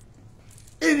mubireke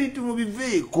ebintu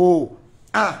mubiveeko.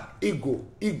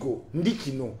 Ego ndi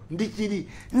kino ndi kiri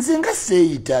nze nga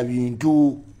seeyita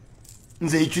bintu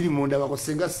nze ekiri munda bako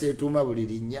senga seetuuma buli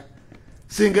linnya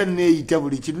senga neeyita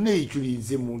buli kintu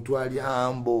neeyiculinze muntu ali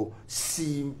humble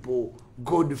simple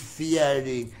God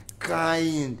fearing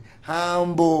kind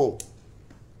humble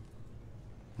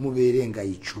mubeere nga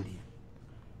Ichuli.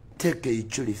 Take a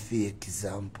Ichuli for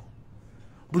example.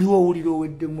 Buli wawulira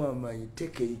oweddemu amaanyi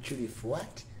take a Ichuli for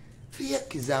what? For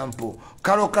example,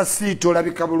 Kaloka City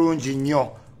olabika bulungi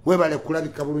nnyo. Webale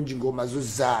kulabika bulungi ng'omaze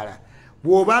ozzaala.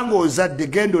 Bw'obanga ozadde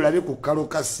genda olabe ku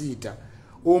Kaloka City.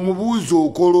 Omubuuzo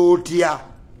okola otya?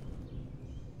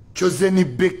 Chozeni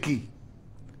Becky.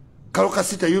 Kaloka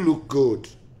City, you look good.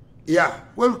 Yeah,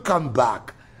 welcome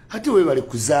back. Ate webale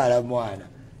kuzaala mwana.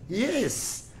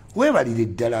 Yes, webalire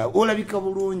ddala olabika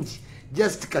bulungi.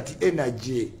 Just kati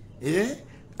energy.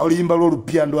 Oluyimba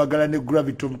lw'olupya ndwagala ne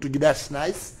gravity omutugi. That's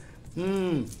nice.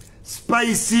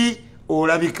 Spicy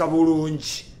olabika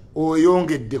bulungi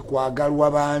oyongedde kwagalwa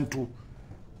abantu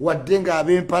wadde nga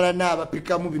ab'empala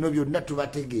n'abapikamu bino byonna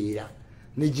tubategeera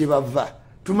ne gye bava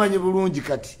tumanyi bulungi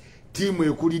kati tiimu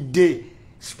ekulidde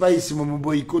Spicy mu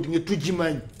boycott nge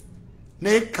tugimanyi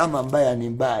naye kama mbaya ni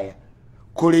mbaya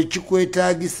kola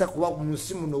ekikwetaagisa kuba ku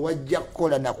munsi muno wajja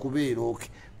kukola na kubeera oke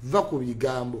va ku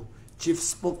bigambo. Chief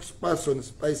spokesperson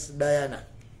Spicy Diana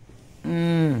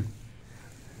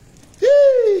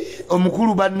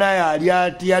omukulu bannaye ali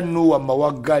atya Noah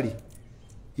Mawaggali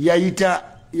yayita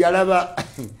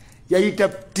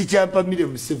Tichampamire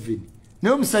Museveni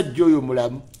naye omusajja oyo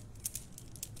mulamu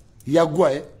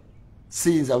yagwa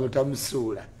siyinza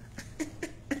butamusuula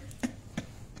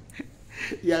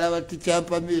yalaba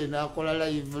Tichampamire n'akola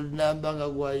live namba nga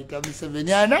gwayita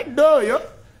Museveni anadda oyo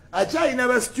akyalina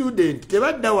aba student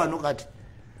tebadda wano kati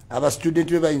aba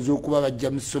student be bayinza okuba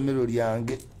bajja mu ssomero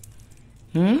lyange.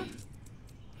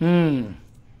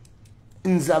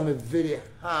 Nze am a very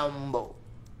humble,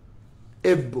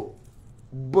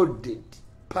 able-bodied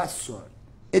person,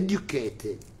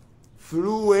 educated,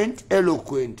 fluent,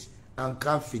 eloquent, and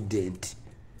confident.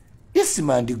 Yes,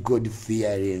 man, the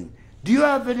God-fearing. Do you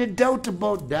have any doubt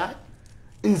about that?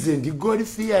 Nze ndi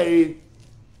God-fearing.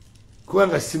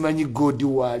 kubanga simanyi godi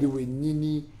wali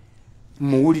wennyini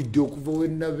muwulidde okuva we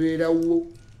nabeerawo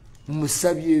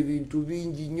musabye ebintu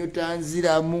bingi nnyo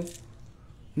tanziramu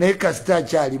naye kasita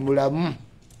akyali mulamu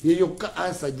ye yokka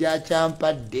ansa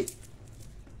gyakyampadde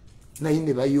naye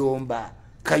ne bayomba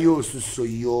Kayosuso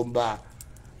yomba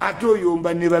ate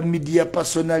oyomba ne ba media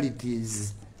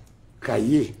personalities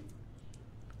kaye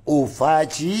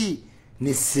ofaaki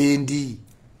ne Sendi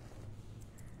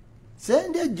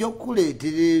ajja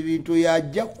okuleetera ebintu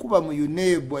yajja kuba mu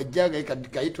UNEB ajja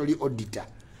kati toli auditor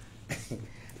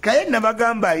kaye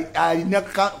nabagamba alina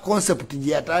concept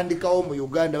gye yatandikawo mu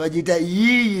Uganda bagiyita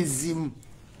yiyizimu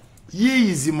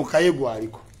kaye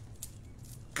gwaliko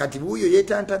kati buuyo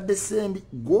yeetantadde Sendi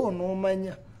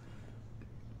gw'onoomanya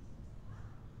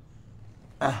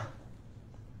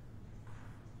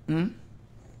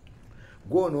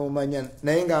gw'onoomanya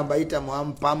naye nga mbayita mu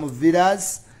Ampamu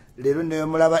Villas leero ne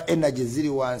mulaba energy ziri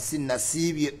wansi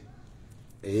nasiibye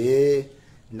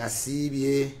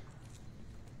nasiibye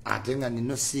ate nga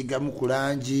nino siigamu ku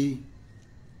langi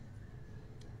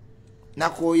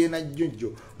nakooye na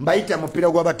jjojjo mbayita mupiira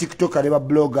gw'aba tiktoker ne ba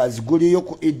bloggers guliyo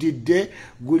ku ididde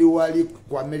guli wali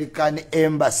ku American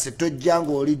Embassy tojja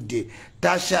ng'olidde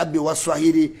Tashabi wa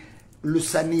Swahili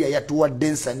Lusania yatuwadde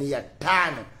ensaniya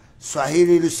 5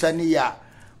 Swahili Lusania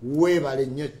weebale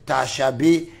nnyo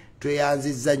Tashabi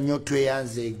tweyanzizza nnyo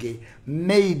tweyanzeege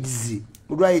Maids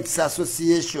Rights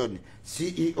Association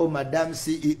CEO Madam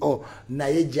CEO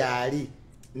naye gyali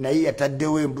naye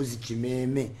yataddewo embuzi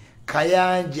kimeeme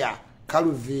Kayanja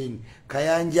Calvin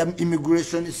Kayanja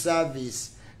Immigration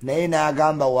Service naye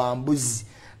n'agamba wambuzi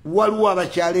waliwo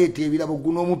abakyaleeta ebirabo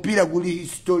guno omupiira guli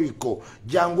historical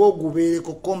jangu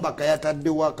ogubeereko komba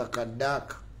kayataddewo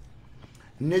akakaddaaka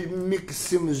ne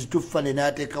Mixims tufane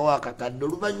n'ateekawo akakadde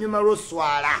oluvannyuma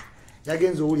lw'oswala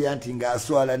yagenza owulira nti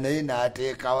ng'aswala naye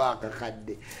n'ateekawo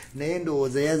akakadde naye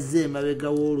ndowooza yazze emabega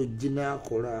w'oluggi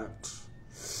n'akola ati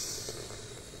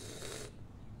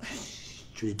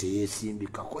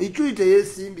ekyuli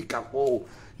teyeesimbikako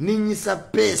ninnyisa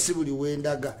peesi buli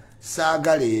wendaga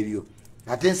saagala ebyo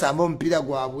ate nsamba omupiira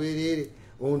gwa bwereere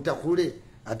ontakule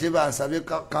ate bansabe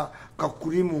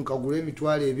kakurimu nkagula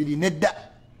emitwalo 2 nedda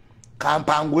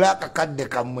kampangule akakadde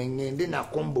kammwe ngende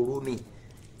nako mbulumi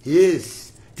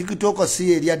yes tikitoko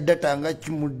si erya data nga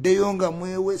kimuddeyo nga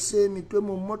mwewese emitwe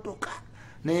mu mmotoka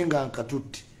naye nga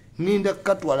nkatutte ninda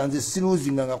katwala nze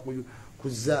siruzinga nga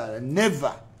kuzaala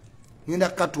never ninda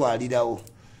katwalirawo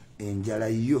enjala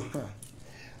yo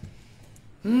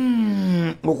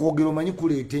okwogera omanyi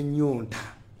kuleeta ennyonta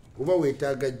oba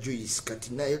weetaaga juice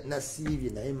kati nasiibye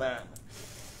naye maama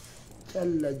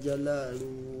jalla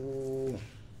jalaalu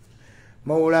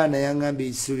Maulana yangambye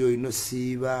isuli olina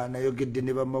siiba nayogedde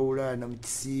ne ba Maulana mu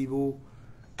kisiibo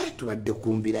tubadde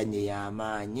kumbiranye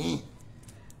y'amaanyi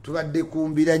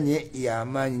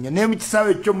nnyo naye mu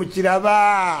kisaawe ekyo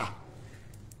mukiraba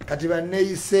kati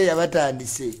banneeyise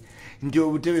yabatandise nti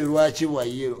obutebe lwaki bwa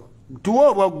yero tuwe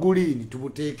obwa guliini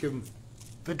tubuteekemu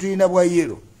fe tulina bwa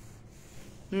yero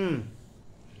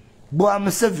bwa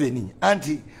Museveni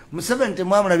anti Museveni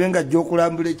temwamulabye nga ajja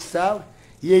okulambula ekisaawe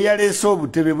ye yaleese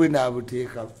obutebe bwe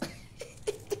n'abuteekamu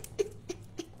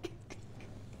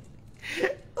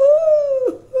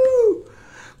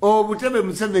obutebe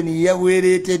Museveni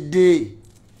yaweereetedde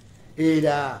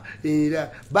era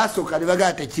basooka ne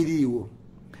bagaa tekiriiwo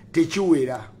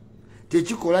tekiwera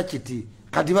tekikola kiti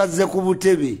kati bazze ku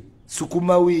butebe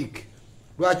sukuma wiiki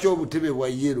lwaki obutebe bwa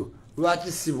yero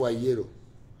lwaki si bwa yero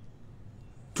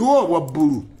tuwe obwa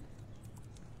bbulu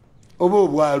oba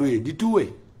obwa lwedi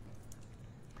tuwe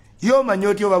yomanyi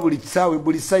oti oba buli kisaawe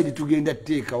buli sayidi tugenda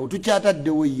tuteekawo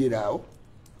tukyataddewo yero awo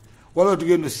waliwo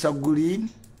tugenda ossa guliini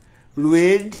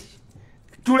lwedi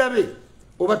tulabe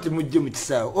oba temujje mu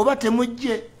kisaawe oba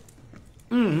temujje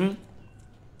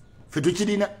fe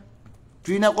tukirina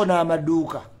tulinako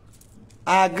n'amaduuka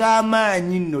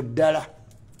ag'amaanyi nno ddala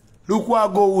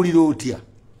Lukwago owulira otya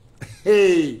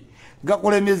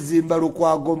gakulemye ezzimba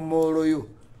Lukwago mooloyo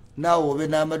naawe obe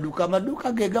n'amaduuka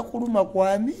amaduuka ge gakuluma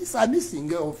kwamisa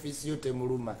amisinga ofiisi yo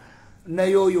temuluma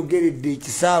naye oyogeredde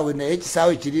ekisaawe naye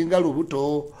ekisaawe kiringa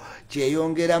lubuto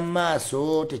kyeyongera mu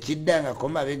maaso tekiddangako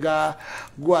mabega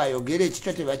gwayogera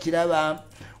ekityo tebakiraba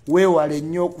weewale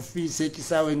nnyo okufiisa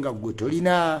ekisaawe nga gwe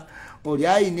tolina oli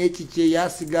ayina ekikye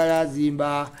yasigala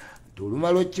azimba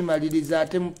tulumala okimaliriza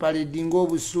ate mupaledi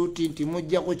ng'obusuuti nti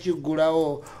mujja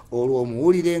kukiggulawo olwo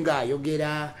omuwulire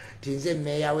ng'ayogera tinze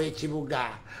mmeeya w'ekibuga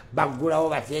baggulawo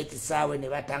batya ekisaawe ne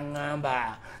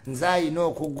bataŋŋamba nze ayina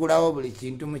okuggulawo buli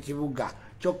kintu mu kibuga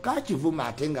kyokka kivuma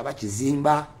ate nga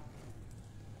bakizimba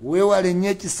weewale nnyo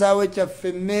ekisaawe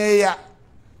kyaffe mmeeya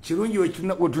kirungi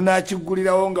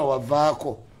wetunakigulirawo nga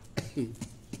wavaako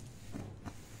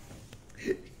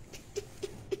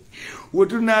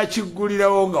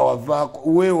wetunakigulirawo nga wavaako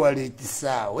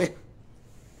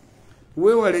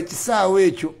weewala ekisaawe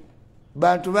ekyo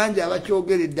bantu bangi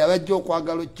abakyogeredde abajja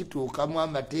okwagala okituukamu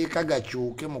amateeka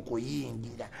gakyuke mu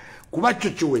kuyingira kuba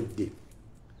kyo kiwedde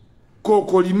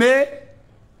kokolime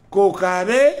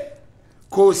kokaabe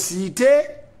kosiite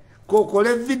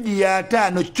kokole vidiyo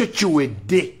 5 kyo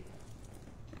kiwedde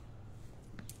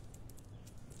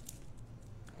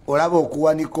olaba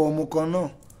okuwanika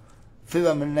omukono fe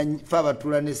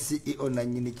abatula ne CEO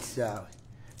nanyini kisaawe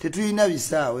tetulina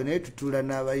bisaawe naye tutula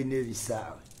n'abalina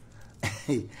ebisaawe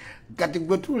kati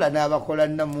gwe tuula n'abakola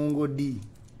namungodi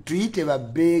tuyite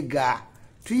babbeega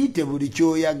tuyite buli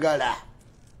kyoyagala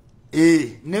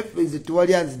neffe nze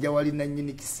tewali anzija wali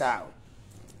nanyini kisaawe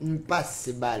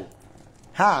impossible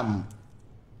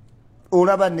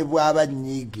olaba ne bw'aba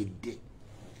nyiigidde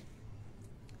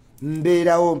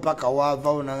mbeerawo mpaka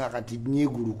waavawo nanga kati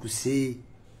nyiigulukuse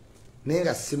naye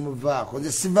nga simuvaako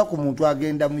nze siva ku muntu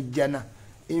agenda mu jjana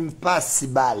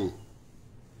impossible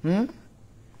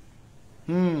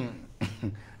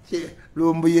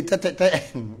lombo ye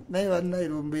naye bannaye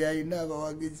lombo yalina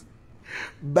abawagizi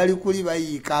bali kuli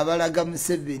bayiika abalaga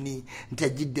Museveni nti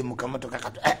ajjidde mu kamotoka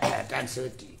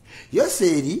katanseoti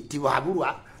yoseeri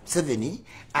tibwabulwa Museveni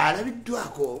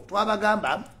alabiddwako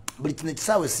twabagamba buli kino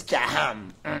kisaawe si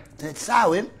kyahamu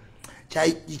kisaawe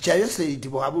kya yoseeri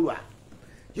tibwabulwa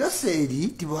yoseeri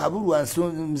tibwabulwa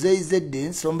muzeyizedde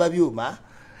nsomba byuma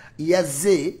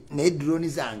yazze naye droni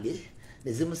zange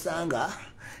nezimusanga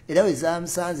era bwe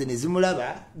zamusanze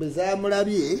nezimulaba bwe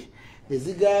zamulabye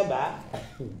nezigamba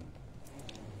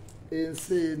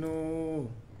ensi eno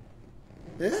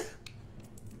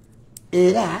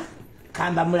era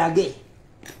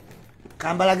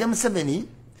kambalage Museveni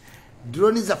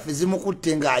droni zaffe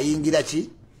zimukutte ng'ayingira ki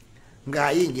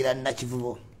ng'ayingira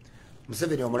Nakivubo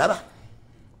Museveni omulaba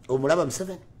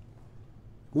Museveni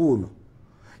wuuno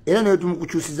era naye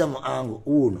tumukukyusiza mu ango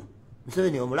wuuno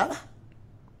Museveni omulaba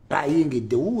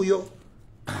ayingidde wuuyo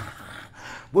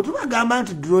bwe tubagamba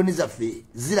nti droni zaffe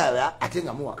ziraba ate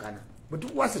nga muwakana bwe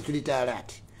tukuwa security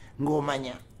alert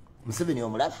ng'omanya Museveni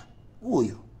omulaba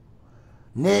wuuyo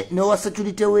nowa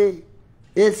security we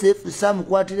SF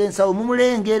samukwatira ensawo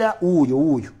mumulengera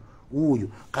wuuyo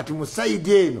kati mu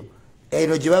side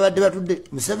eno gye babadde batudde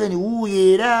Museveni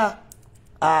wuuyo era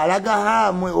alaga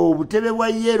hamwe obutebe bwa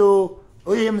yero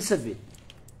oyo ye Museveni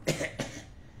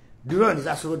drone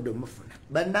zasobodde omufuna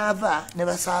banaava ne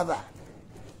basaaba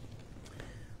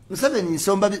Museveni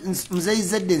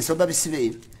muzeyizedde ensomba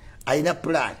bisibe alina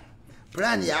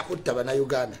plan yakutta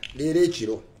bannayuganda leero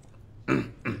ekiro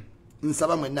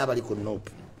nsaba mwenna abali ku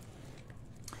nopu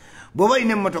bw'oba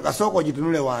olina emmotoka sooka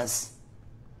ogitunule wansi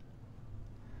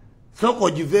sooka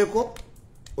ogiveeko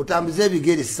otambuze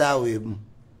ebigere essaawa emu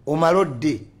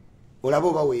omalodde olaba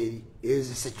oba weeri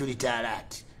ezo security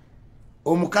alert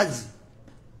omukazi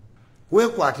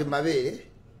weekwate mabeere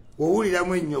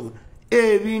owuliramu ennyo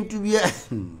ebintu bya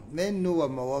nennuwa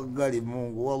mawaggali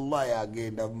mungu wallahi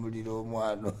agenda muliro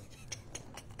omwana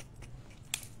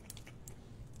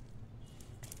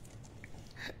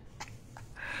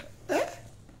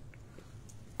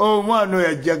omwana oyo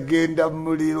ajja genda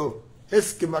muliro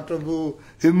esikimatovu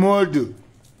emodu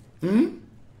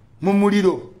mu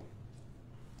muliro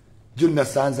jonna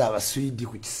sanze abaswidi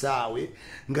ku kisaawe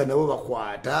nga nabo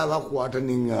bakwata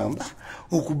neŋŋamba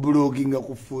okubuloginga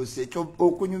kufuuse ekyo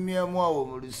okunyumyamu awo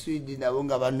mu luswidi nabo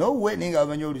nga banowe naye nga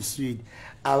bamanyi oluswidi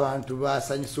abantu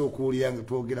basanyusa okuwulira nga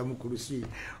twogeramu ku luswidi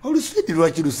oluswidi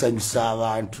lwaki lusanyusa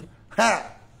abantu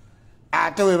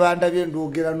ate we bandabye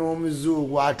ndwogera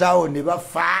n'omuzungu ate awo ne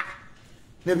bafa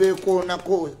ne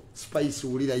beekoonako spice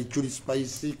wulira icyuli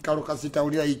spice kalokasita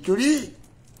wulira icyuli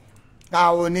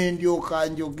awo nendyoka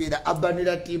njogera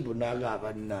abanira tibu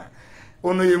nagamba nna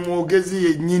ono ye mwogezi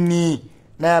yennyini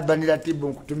naye abanira tibu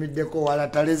nkutumiddeko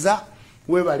walataleza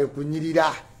webale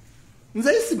kunyirira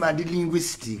nze Isma ndi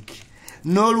linguistic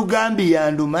n'olugambi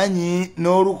yandumanyi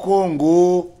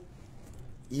n'olukongo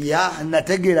ya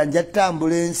nategeera nja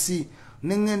ttambula ensi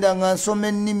nengenda nga nsoma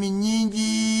ennimi nnyingi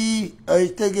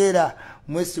ekitegeera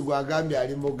mwesigwa agambye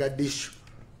ali Mogadishu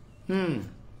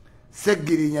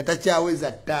Segirinya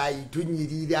takyaweza ttayi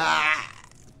tunyirira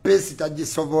pesi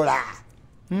tagisobola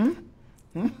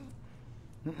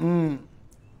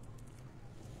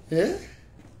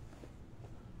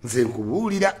nze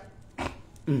nkubuulira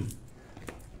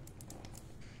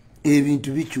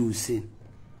ebintu bikyuse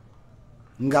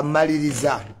nga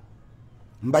mmaliriza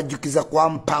mbajjukiza kwa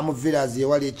Mpamu Villas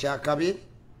ewali ekyakabe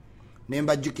ne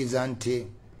mbajjukiza nti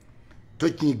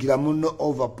tokinyigira muno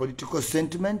over political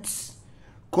sentiments.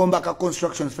 Kombaka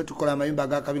construction fe tukola amayumba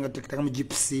agakabi nga tutekeka mu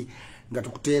gypsy nga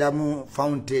tukuteeramu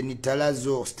fountain,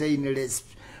 talazo, stainless,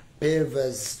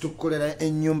 pavers, tukolera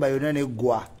ennyumba yonna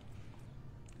neggwa.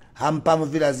 Hampamu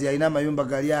Villas yalina amayumba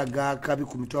gali agakabi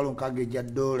ku mitwalo nkaaga egya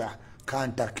 $.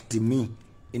 Contact me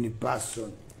in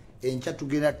person. Enkya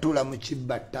tugenda tula mu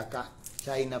kibba ttaka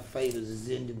kyalina files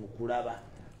zendi mukulaba.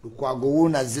 Lukwago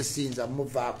wuna zesinza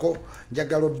muvaako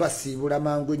njagala basiibula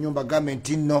mangu ennyumba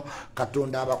gavumenti nno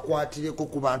Katonda abakwatireko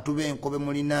ku bantu b'enkobe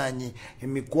mulinaanye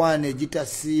emikwano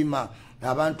egitasiima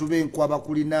abantu b'enku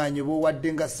abakulinaanye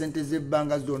bowadde nga ssente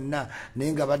z'ebbanga zonna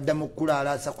naye nga badda mu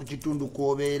kulaalasa ku kitundu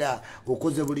kw'obeera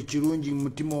okoze buli kirungi mu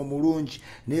mutima omulungi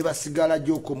naye basigala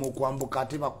gy'okoma okwambuka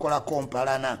ate bakolako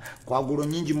mpalana kwagulo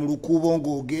nnyingi mu lukuubo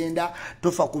ng'ogenda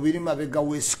tofa ku birima bega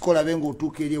weesikola be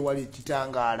ng'otuuka eri ewali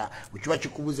ekitangaala bwekiba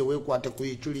kikubuze weekwate ku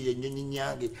yikyuli yennyonyi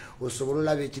nyange osobola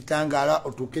olaba ekitangaala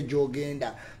otuuke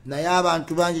gy'ogenda naye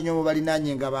abantu bangi nnyo mu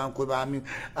balinaanye nga bankwe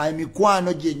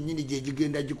emikwano gyennyini gye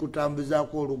gigenda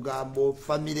gikutambuzaako olugambo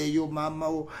famire yo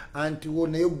maamawo antiwo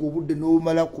naye gwe obudde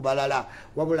n'obumala ku balala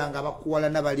wabula nga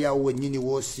bakuwalana bali awo wennyini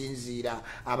w'osinziira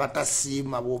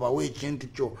abatasiima bw'obawa ekintu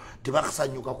kyo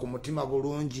tebasanyuka ku mutima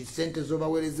bulungi ssente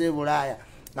z'obaweereza e Bulaaya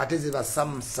ate zibassa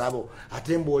mu ssabo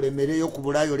ate mbw'olemereyo ku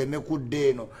Bulaaya oleme kudda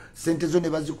eno ssente zo ne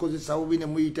bazikozesa bubi ne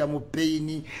muyita mu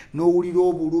peyini n'owulira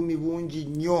obulumi bungi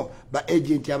nnyo ba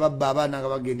agenti ababba abaana nga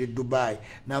bagenda e Dubai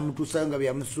n'amutuusayo nga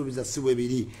byamusuubiza si bwe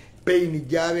biri peyini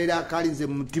gy'abeera akalinze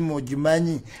mu mutima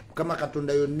ogimanyi Mukama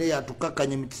Katonda yonna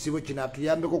yatukakanya mu kisibo kino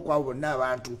atuyambeko kwabo bonna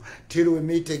abantu till we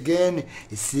meet again.